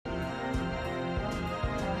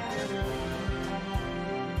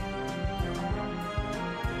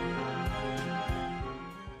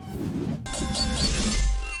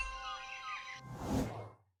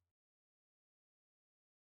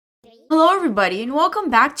Hello everybody and welcome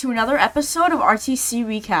back to another episode of RTC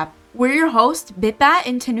Recap. We're your hosts, Bitbat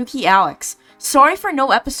and Tanuki Alex. Sorry for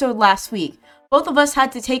no episode last week. Both of us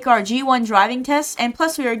had to take our G1 driving tests and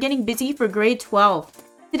plus we are getting busy for grade 12.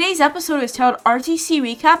 Today's episode is titled RTC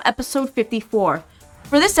Recap episode 54.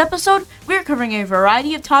 For this episode, we are covering a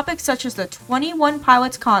variety of topics such as the 21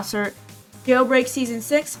 Pilots concert, Jailbreak Season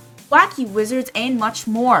 6, Wacky Wizards, and much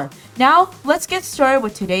more. Now, let's get started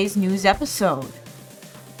with today's news episode.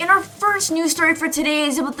 And our first news story for today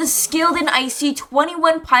is about the Scaled and Icy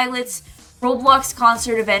 21 Pilots Roblox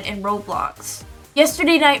concert event in Roblox.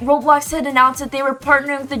 Yesterday night, Roblox had announced that they were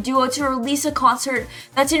partnering with the duo to release a concert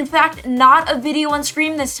that's in fact not a video on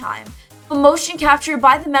screen this time, but motion capture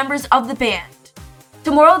by the members of the band.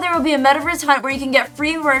 Tomorrow there will be a metaverse hunt where you can get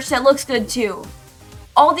free merch that looks good too.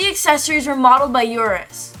 All the accessories were modeled by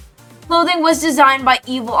Eurus. Clothing was designed by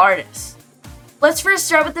evil artists. Let's first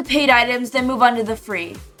start with the paid items, then move on to the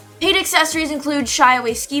free. Paid accessories include Shy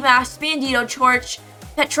Away Ski Mask, Bandito Torch,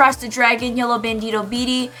 Petras the Dragon, Yellow Bandito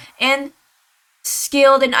Beady, and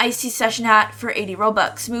Scaled and Icy Session Hat for 80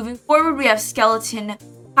 Robux. Moving forward, we have Skeleton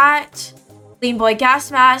Hat, Lean Boy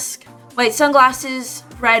Gas Mask, White Sunglasses,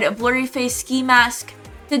 Red Blurry Face Ski Mask,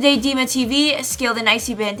 Today Dima TV, Scaled and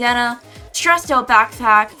Icy Bandana, Stressed Out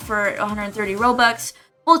Backpack for 130 Robux,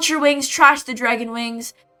 Vulture Wings, Trash the Dragon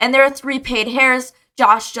Wings, and there are 3 paid hairs,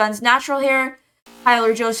 Josh Dunn's natural hair,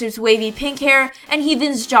 Tyler Joseph's wavy pink hair, and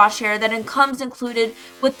Heathen's Josh hair that comes included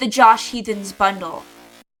with the Josh Heathens bundle.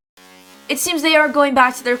 It seems they are going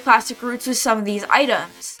back to their classic roots with some of these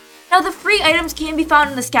items. Now the free items can be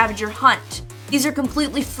found in the scavenger hunt. These are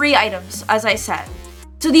completely free items, as I said.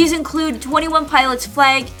 So these include 21 Pilots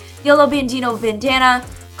flag, Yellow Bandito bandana,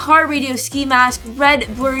 Car Radio ski mask,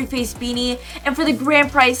 Red Blurry Face beanie, and for the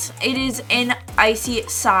grand price, it is an Icy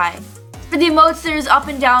side. For the emotes, there is Up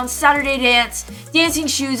and Down, Saturday Dance, Dancing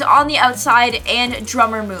Shoes on the outside, and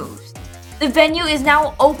Drummer Moves. The venue is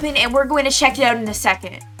now open and we're going to check it out in a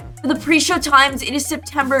second. For the pre-show times, it is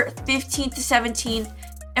September 15th to 17th,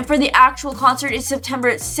 and for the actual concert, it's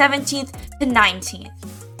September 17th to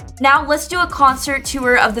 19th. Now, let's do a concert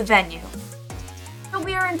tour of the venue. So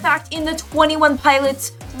we are in fact in the 21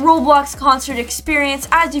 Pilots Roblox concert experience.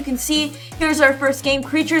 As you can see, here's our first game,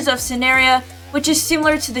 Creatures of Scenaria, which is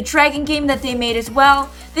similar to the Dragon game that they made as well.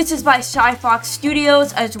 This is by Skyfox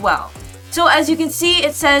Studios as well. So as you can see,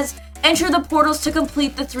 it says, enter the portals to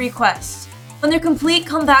complete the 3 quests. When they're complete,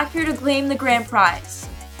 come back here to claim the grand prize.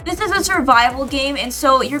 This is a survival game, and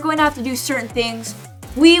so you're going to have to do certain things.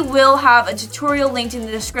 We will have a tutorial linked in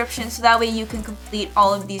the description so that way you can complete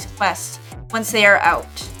all of these quests once they are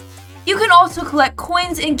out. You can also collect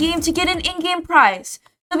coins in-game to get an in-game prize,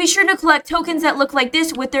 so be sure to collect tokens that look like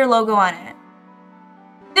this with their logo on it.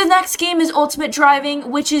 The next game is Ultimate Driving,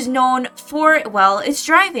 which is known for, well, it's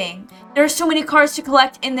driving. There are so many cars to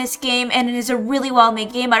collect in this game, and it is a really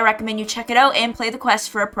well-made game. I recommend you check it out and play the quest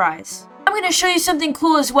for a prize. I'm going to show you something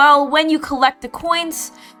cool as well when you collect the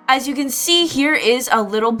coins. As you can see, here is a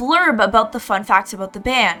little blurb about the fun facts about the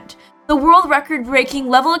band. The world record-breaking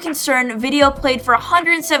Level of Concern video played for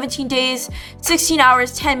 117 days, 16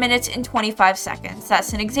 hours, 10 minutes, and 25 seconds.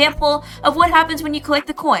 That's an example of what happens when you collect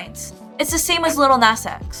the coins. It's the same as Little Nas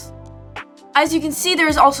X. As you can see, there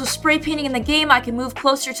is also spray painting in the game. I can move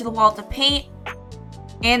closer to the wall to paint.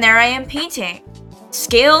 And there I am painting.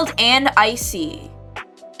 Scaled and Icy.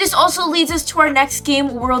 This also leads us to our next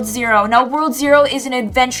game, World Zero. Now, World Zero is an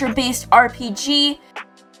adventure-based RPG.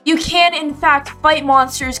 You can, in fact, fight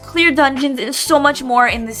monsters, clear dungeons, and so much more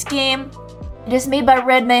in this game. It is made by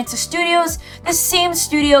Red Manta Studios, the same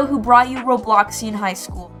studio who brought you Robloxian High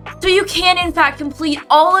School. So you can, in fact, complete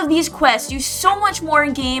all of these quests, do so much more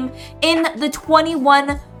in-game in the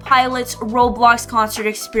 21 Pilots Roblox concert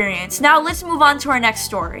experience. Now, let's move on to our next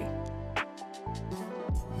story.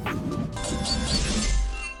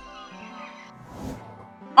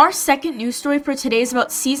 Our second news story for today is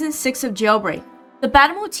about Season 6 of Jailbreak. The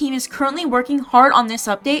Batimo team is currently working hard on this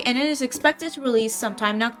update and it is expected to release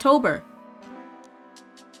sometime in October.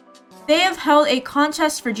 They have held a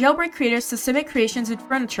contest for Jailbreak creators to submit creations and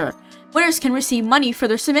furniture. Winners can receive money for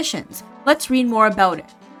their submissions. Let's read more about it.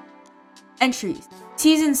 Entries.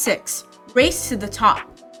 Season 6. Race to the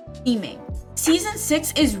Top. Theming. Season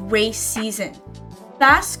 6 is race season.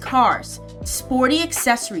 Fast cars. Sporty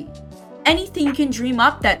accessories. Anything you can dream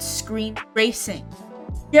up that screams racing.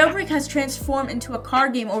 Jailbreak has transformed into a car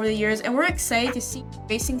game over the years and we're excited to see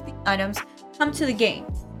racing-themed items come to the game.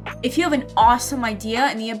 If you have an awesome idea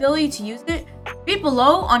and the ability to use it, read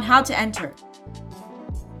below on how to enter.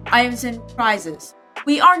 Items and prizes.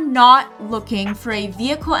 We are not looking for a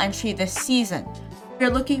vehicle entry this season. We are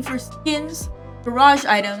looking for skins, garage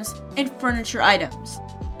items, and furniture items.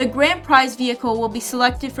 The grand prize vehicle will be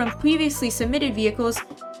selected from previously submitted vehicles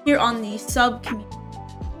here on the sub-community.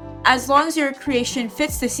 As long as your creation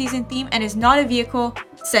fits the season theme and is not a vehicle,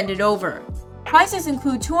 send it over. Prizes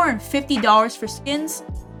include $250 for skins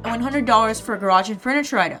and $100 for garage and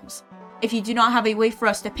furniture items. If you do not have a way for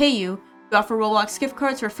us to pay you, we offer Roblox gift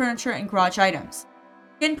cards for furniture and garage items.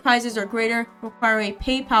 Skin prizes or greater require a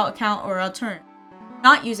PayPal account or alternative. Do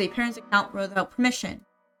not use a parent's account without permission.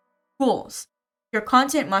 Rules. Your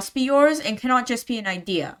content must be yours and cannot just be an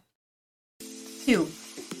idea. 2.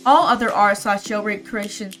 All other r/jailbreak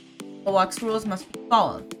creations Roblox rules must be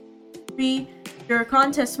followed. 3. Your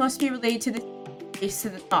contest must be related to the race to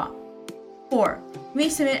the top. 4. You may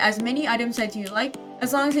submit as many items as you like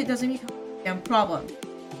as long as it doesn't become a damn problem.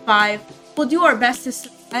 5. We'll do our best to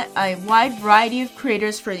submit a wide variety of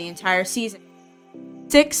creators for the entire season.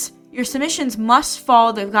 6. Your submissions must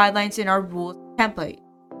follow the guidelines in our rules template.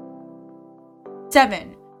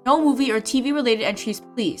 7. No movie or TV related entries,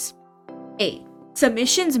 please. 8.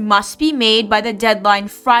 Submissions must be made by the deadline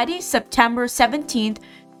Friday, September 17th,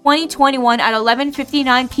 2021 at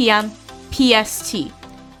 11:59 p.m. PST.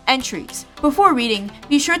 Entries. Before reading,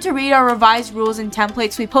 be sure to read our revised rules and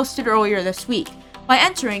templates we posted earlier this week. By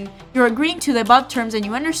entering, you're agreeing to the above terms and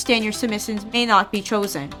you understand your submissions may not be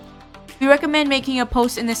chosen. We recommend making a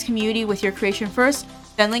post in this community with your creation first,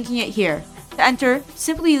 then linking it here. To enter,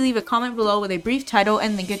 simply leave a comment below with a brief title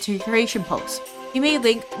and link it to your creation post. You may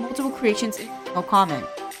link multiple creations in a single comment.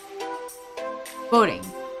 Voting.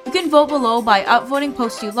 You can vote below by upvoting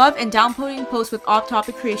posts you love and downvoting posts with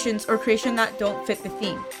off-topic creations or creations that don't fit the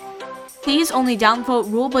theme. Please only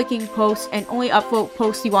downvote rule-breaking posts and only upvote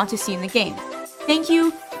posts you want to see in the game. Thank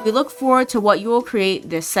you. We look forward to what you will create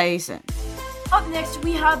this season. Up next,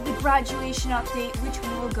 we have the graduation update, which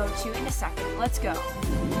we will go to in a second. Let's go.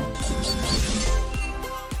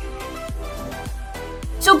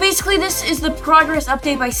 So basically, this is the progress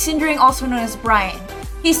update by Cindering, also known as Brian.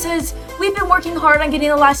 He says, we've been working hard on getting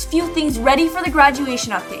the last few things ready for the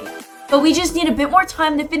graduation update, but we just need a bit more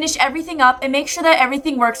time to finish everything up and make sure that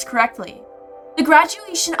everything works correctly. The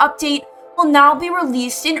graduation update will now be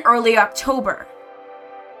released in early October.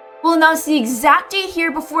 We'll announce the exact date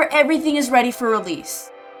here before everything is ready for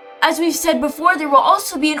release. As we've said before, there will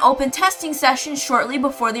also be an open testing session shortly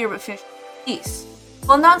before the official release.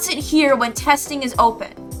 We'll announce it here when testing is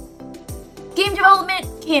open. Game development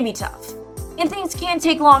can be tough, and things can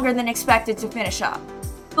take longer than expected to finish up.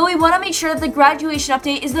 But we want to make sure that the graduation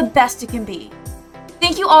update is the best it can be.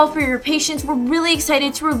 Thank you all for your patience. We're really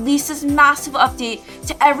excited to release this massive update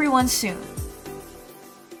to everyone soon.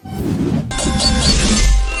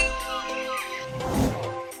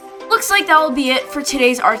 Looks like that will be it for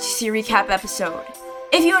today's RTC recap episode.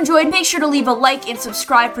 If you enjoyed, make sure to leave a like and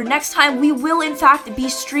subscribe for next time. We will in fact be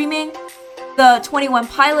streaming the 21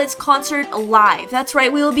 Pilots concert live. That's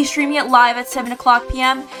right, we will be streaming it live at 7 o'clock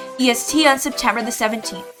p.m. EST on September the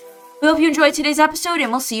 17th. We hope you enjoyed today's episode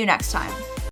and we'll see you next time.